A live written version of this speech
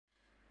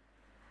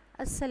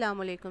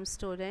Assalamu alaikum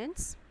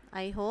students.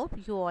 I hope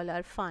you all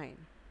are fine.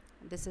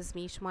 This is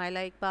me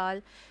Shmaila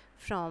Iqbal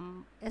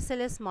from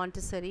SLS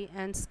Montessori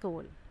and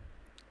School.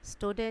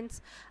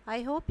 Students,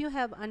 I hope you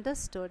have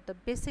understood the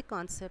basic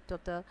concept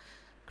of the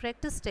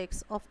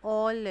characteristics of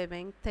all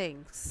living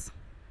things.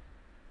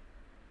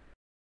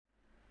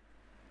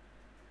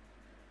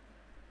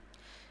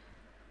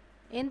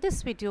 In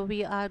this video,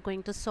 we are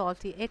going to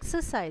solve the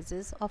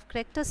exercises of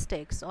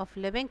characteristics of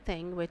living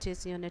thing, which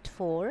is unit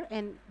 4,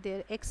 and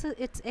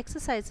its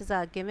exercises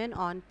are given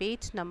on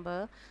page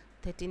number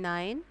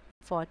 39,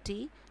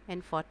 40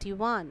 and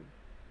 41.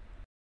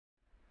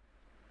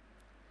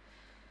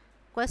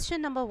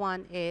 Question number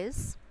 1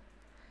 is,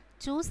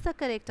 choose the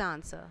correct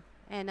answer.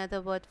 Another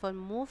word for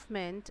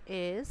movement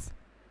is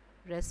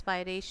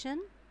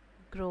respiration,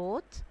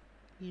 growth,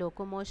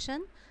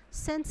 locomotion,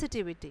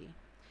 sensitivity.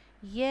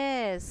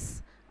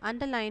 Yes,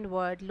 underlined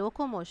word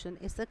locomotion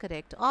is the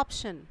correct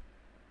option.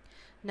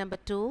 Number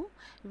 2,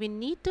 we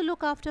need to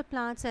look after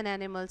plants and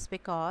animals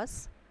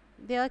because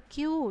they are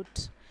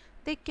cute.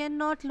 They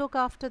cannot look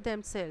after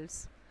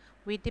themselves.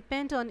 We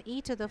depend on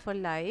each other for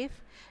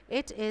life.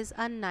 It is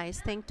a nice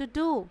thing to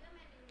do.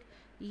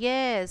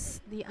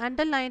 Yes, the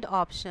underlined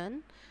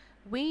option,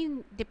 we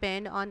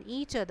depend on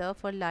each other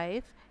for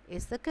life,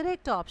 is the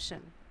correct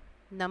option.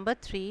 Number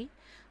 3,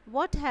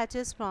 what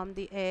hatches from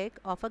the egg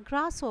of a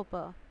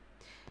grasshopper?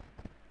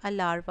 A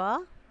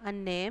larva, a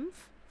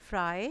nymph,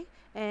 fry,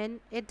 an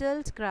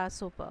adult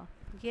grasshopper.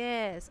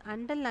 Yes,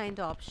 underlined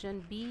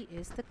option B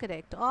is the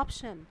correct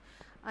option.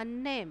 A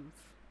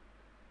nymph.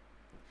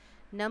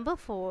 Number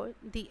 4,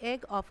 the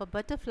egg of a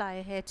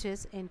butterfly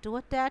hatches into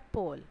a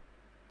tadpole.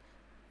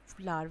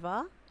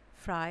 Larva,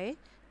 fry,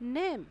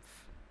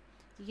 nymph.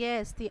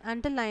 Yes, the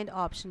underlined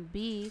option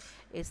B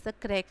is the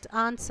correct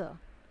answer.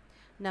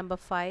 Number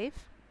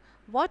 5,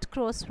 what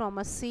grows from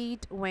a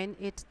seed when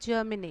it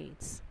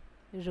germinates?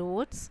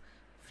 Roots,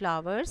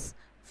 flowers,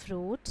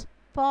 fruit,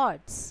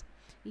 pods.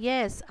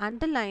 Yes,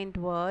 underlined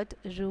word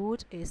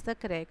root is the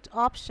correct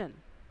option.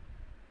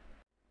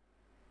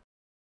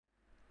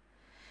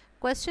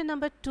 Question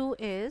number 2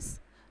 is,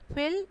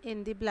 fill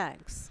in the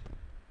blanks.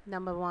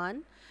 Number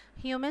 1,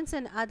 humans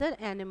and other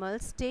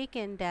animals take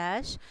in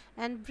dash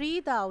and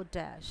breathe out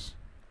dash.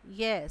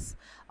 Yes,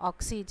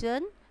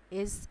 oxygen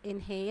is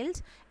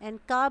inhaled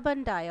and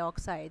carbon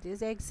dioxide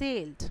is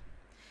exhaled.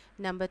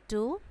 Number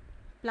 2,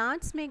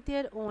 plants make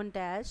their own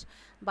dash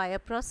by a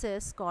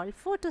process called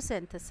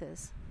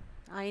photosynthesis.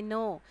 I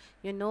know,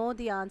 you know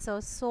the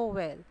answer so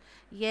well.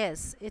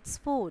 Yes, it's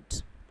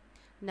food.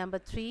 Number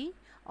 3,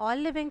 all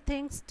living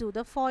things do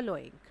the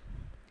following.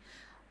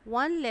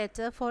 One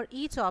letter for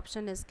each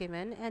option is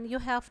given and you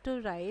have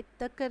to write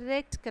the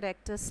correct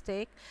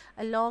characteristic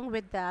along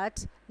with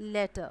that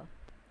letter.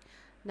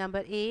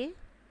 Number A,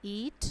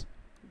 eat.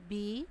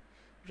 B,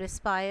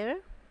 respire.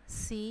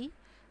 C,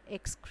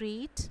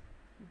 excrete.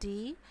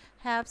 D,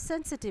 have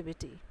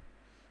sensitivity.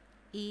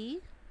 E,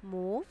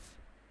 move.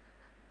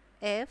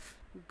 F,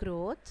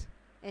 growth.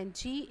 And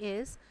G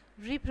is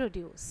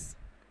reproduce.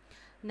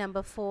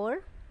 Number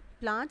 4,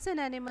 plants and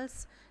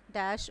animals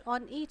dash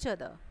on each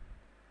other.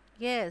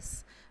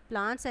 Yes,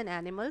 plants and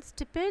animals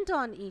depend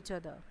on each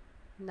other.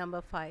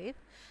 Number 5,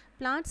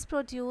 plants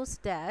produce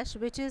dash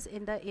which is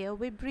in the air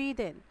we breathe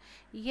in.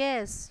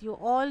 Yes, you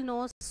all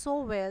know so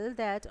well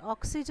that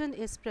oxygen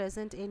is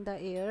present in the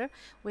air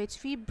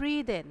which we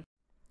breathe in.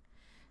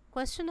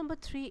 Question number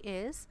 3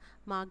 is,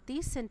 mark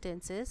these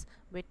sentences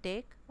with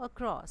tick or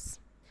cross.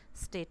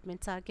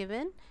 Statements are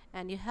given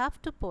and you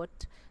have to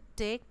put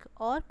tick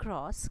or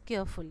cross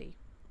carefully.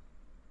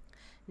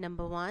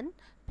 Number 1,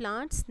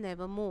 plants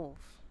never move.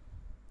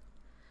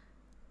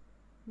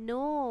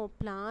 No,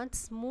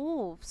 plants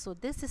move. So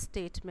this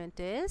statement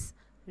is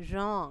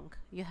wrong.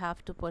 You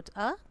have to put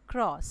a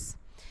cross.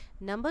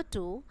 Number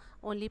 2,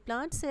 only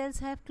plant cells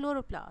have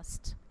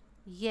chloroplast.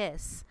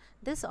 Yes,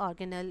 this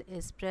organelle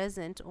is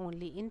present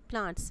only in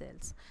plant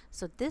cells.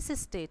 So this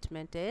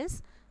statement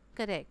is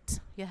correct.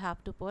 You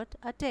have to put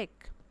a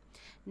tick.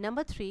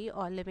 Number 3,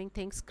 all living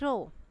things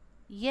grow.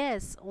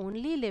 Yes,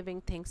 only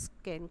living things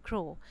can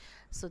grow.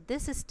 So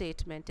this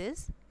statement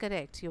is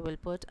correct. You will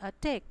put a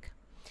tick.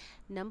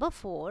 Number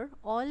 4,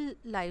 all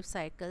life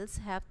cycles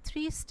have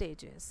 3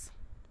 stages.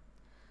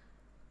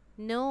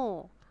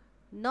 No,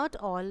 not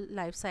all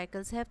life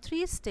cycles have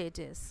 3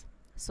 stages.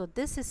 So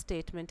this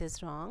statement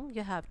is wrong.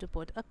 You have to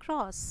put a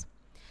cross.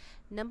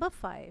 Number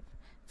 5,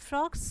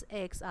 frogs'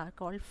 eggs are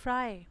called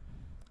fry.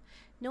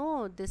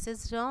 No, this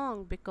is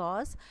wrong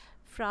because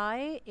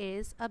fry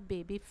is a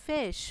baby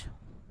fish,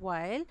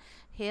 while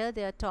here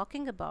they are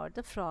talking about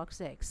the frog's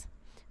eggs.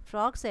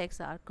 Frogs' eggs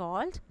are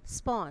called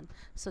spawn.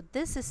 So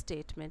this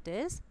statement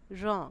is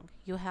wrong.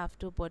 You have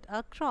to put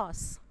a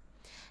cross.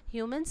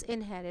 Humans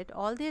inherit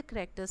all their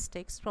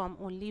characteristics from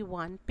only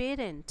one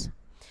parent.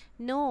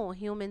 No,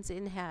 humans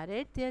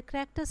inherit their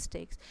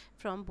characteristics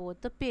from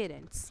both the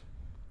parents.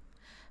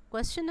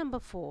 Question number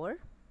 4.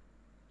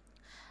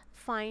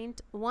 Find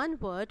one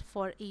word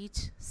for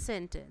each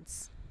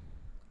sentence.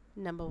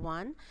 Number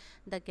 1,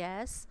 the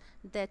gas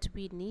that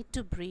we need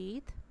to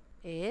breathe.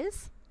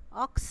 is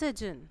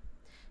oxygen.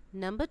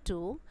 Number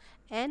 2,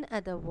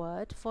 another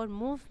word for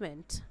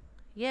movement.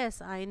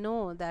 Yes, I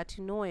know that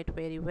you know it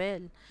very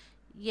well.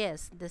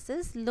 Yes, this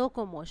is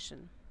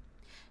locomotion.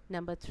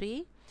 Number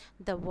 3,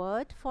 the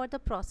word for the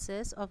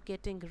process of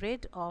getting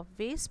rid of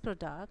waste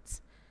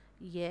products.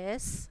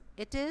 Yes,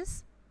 it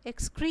is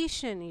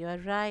excretion. You are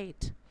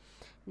right.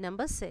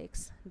 Number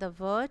 6, the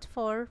word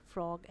for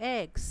frog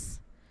eggs.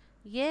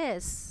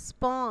 Yes,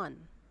 spawn.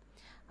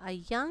 A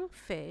young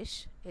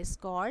fish is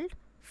called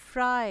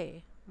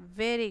fry.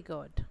 Very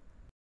good.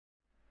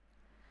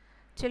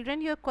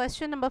 Children, your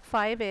question number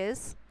 5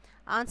 is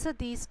answer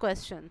these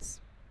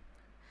questions.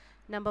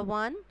 Number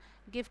 1,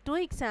 give 2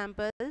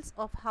 examples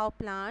of how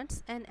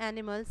plants and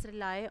animals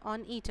rely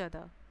on each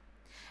other.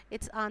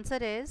 Its answer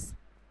is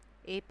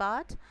A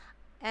part,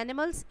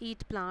 animals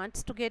eat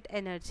plants to get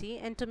energy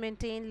and to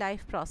maintain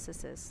life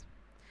processes.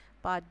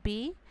 Part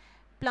B,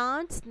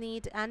 plants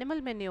need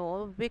animal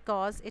manure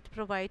because it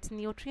provides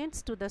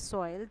nutrients to the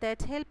soil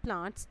that help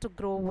plants to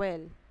grow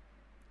well.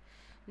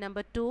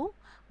 Number 2,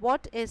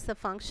 what is the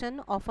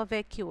function of a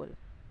vacuole?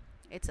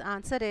 Its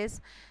answer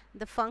is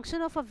the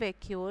function of a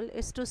vacuole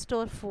is to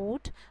store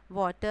food,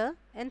 water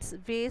and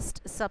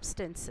waste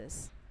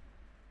substances.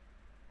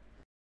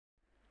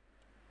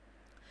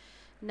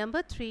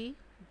 Number 3,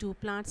 do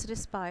plants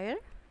respire?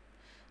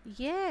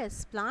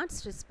 Yes,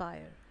 plants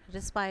respire.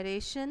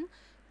 Respiration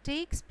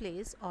takes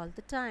place all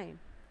the time.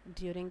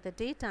 During the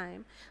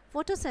daytime,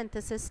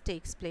 photosynthesis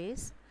takes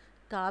place.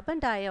 Carbon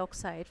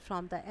dioxide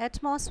from the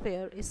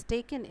atmosphere is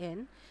taken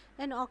in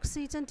and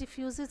oxygen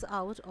diffuses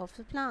out of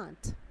the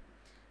plant.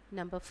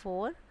 Number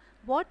 4,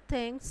 what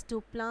things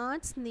do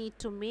plants need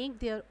to make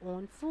their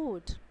own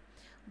food?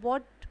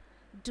 What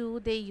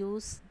do they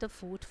use the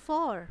food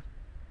for?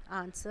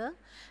 Answer,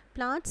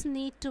 plants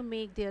need to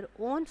make their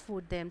own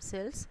food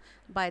themselves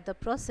by the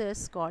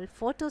process called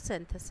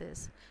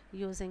photosynthesis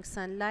using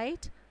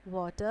sunlight,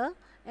 water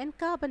and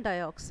carbon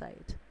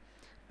dioxide.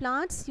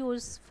 Plants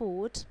use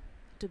food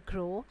to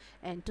grow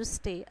and to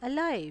stay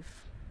alive.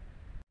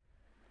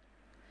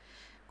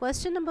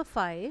 Question number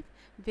 5,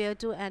 where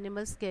do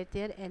animals get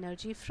their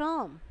energy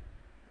from?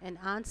 And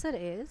answer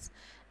is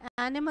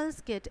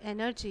animals get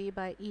energy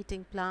by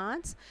eating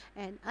plants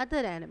and other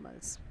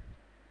animals.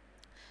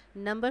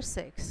 Number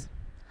 6,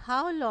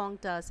 how long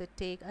does it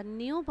take a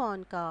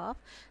newborn calf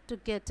to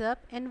get up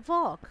and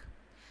walk?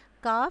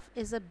 Calf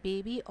is a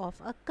baby of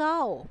a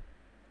cow.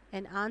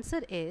 And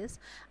answer is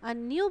a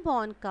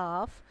newborn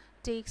calf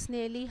takes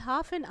nearly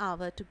half an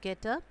hour to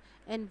get up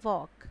and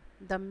walk.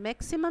 The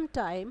maximum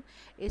time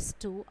is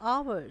 2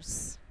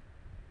 hours.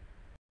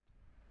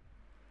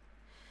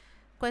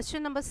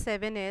 Question number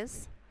 7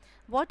 is,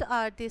 what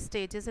are the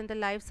stages in the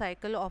life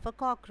cycle of a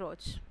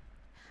cockroach?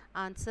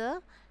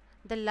 Answer,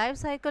 the life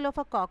cycle of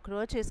a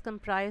cockroach is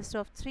comprised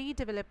of 3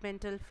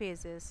 developmental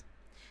phases: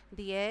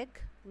 the egg,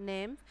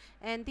 nymph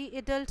and the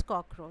adult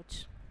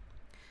cockroach.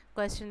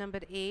 Question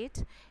number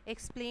 8,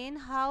 explain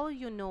how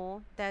you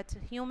know that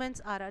humans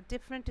are a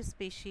different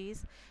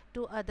species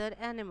to other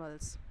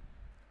animals.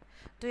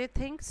 Do you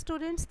think,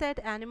 students, that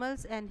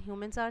animals and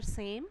humans are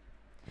same?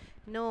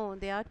 No,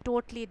 they are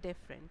totally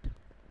different.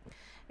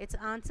 Its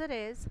answer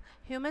is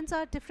humans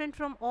are different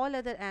from all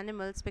other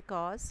animals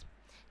because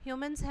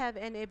humans have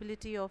an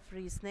ability of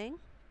reasoning,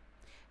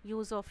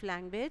 use of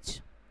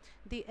language,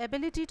 the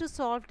ability to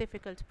solve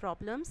difficult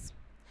problems.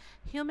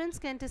 Humans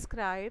can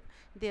describe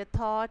their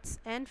thoughts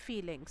and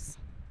feelings.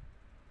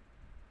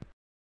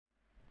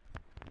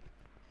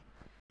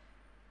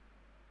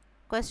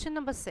 Question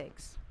number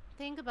 6.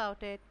 Think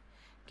about it.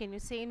 Can you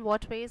say in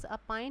what ways a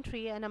pine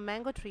tree and a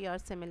mango tree are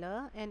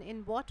similar and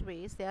in what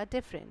ways they are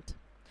different?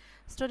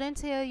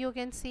 Students, here you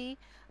can see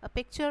a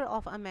picture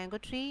of a mango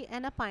tree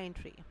and a pine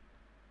tree.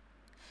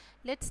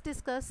 Let's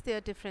discuss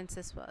their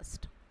differences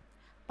first.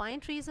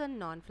 Pine trees are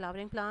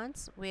non-flowering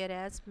plants,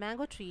 whereas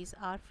mango trees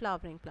are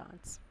flowering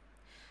plants.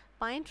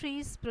 Pine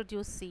trees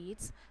produce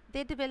seeds.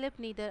 They develop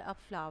neither a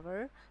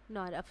flower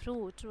nor a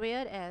fruit,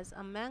 whereas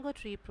a mango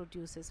tree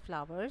produces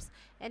flowers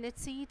and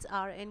its seeds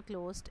are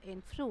enclosed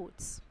in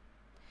fruits.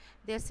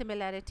 Their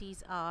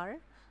similarities are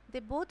they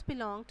both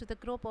belong to the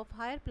group of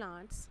higher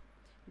plants.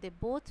 They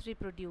both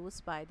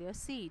reproduce by their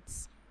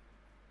seeds.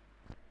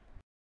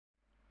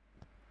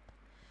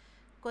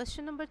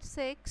 Question number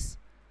 6.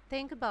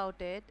 Think about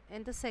it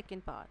in the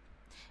second part.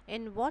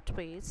 In what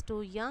ways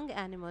do young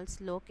animals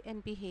look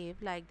and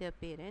behave like their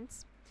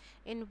parents?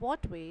 In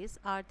what ways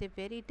are they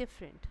very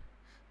different?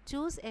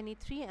 Choose any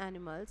 3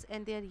 animals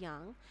and their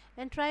young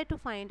and try to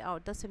find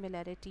out the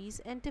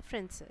similarities and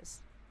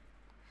differences.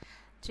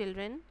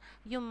 Children,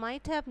 you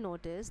might have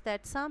noticed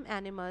that some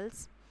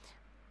animals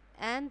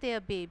and their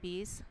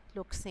babies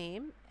look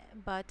same,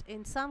 but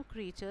in some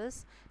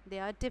creatures they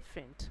are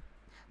different.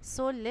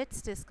 So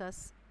let's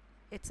discuss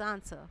its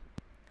answer.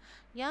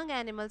 Young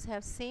animals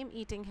have same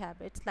eating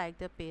habits like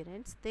their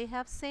parents. They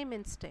have same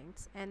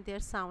instincts and their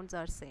sounds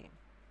are same.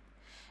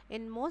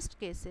 In most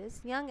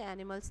cases, young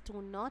animals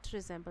do not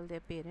resemble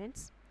their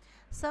parents.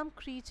 Some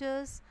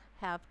creatures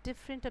have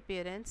different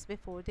appearance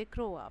before they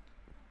grow up.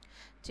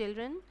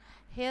 Children,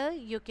 here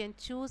you can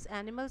choose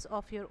animals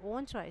of your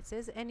own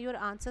choices and your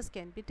answers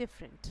can be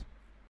different.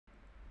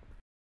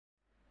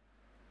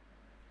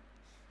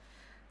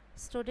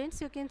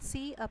 Students, you can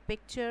see a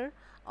picture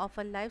of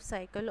a life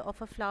cycle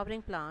of a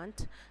flowering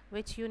plant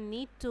which you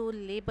need to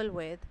label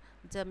with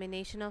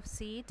germination of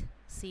seed,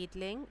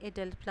 seedling,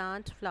 adult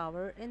plant,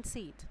 flower and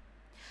seed.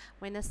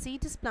 When a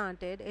seed is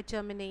planted, it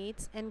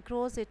germinates and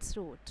grows its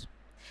root.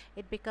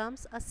 It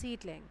becomes a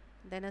seedling.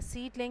 Then a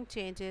seedling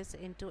changes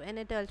into an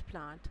adult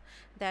plant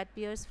that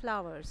bears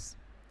flowers.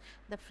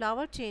 The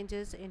flower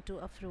changes into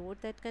a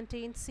fruit that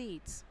contains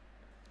seeds.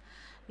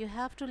 You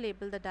have to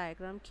label the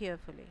diagram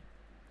carefully.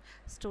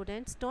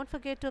 Students, don't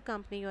forget to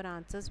accompany your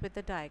answers with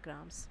the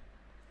diagrams.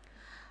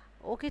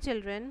 Okay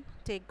children,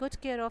 take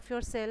good care of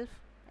yourself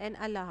and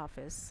Allah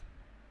Hafiz.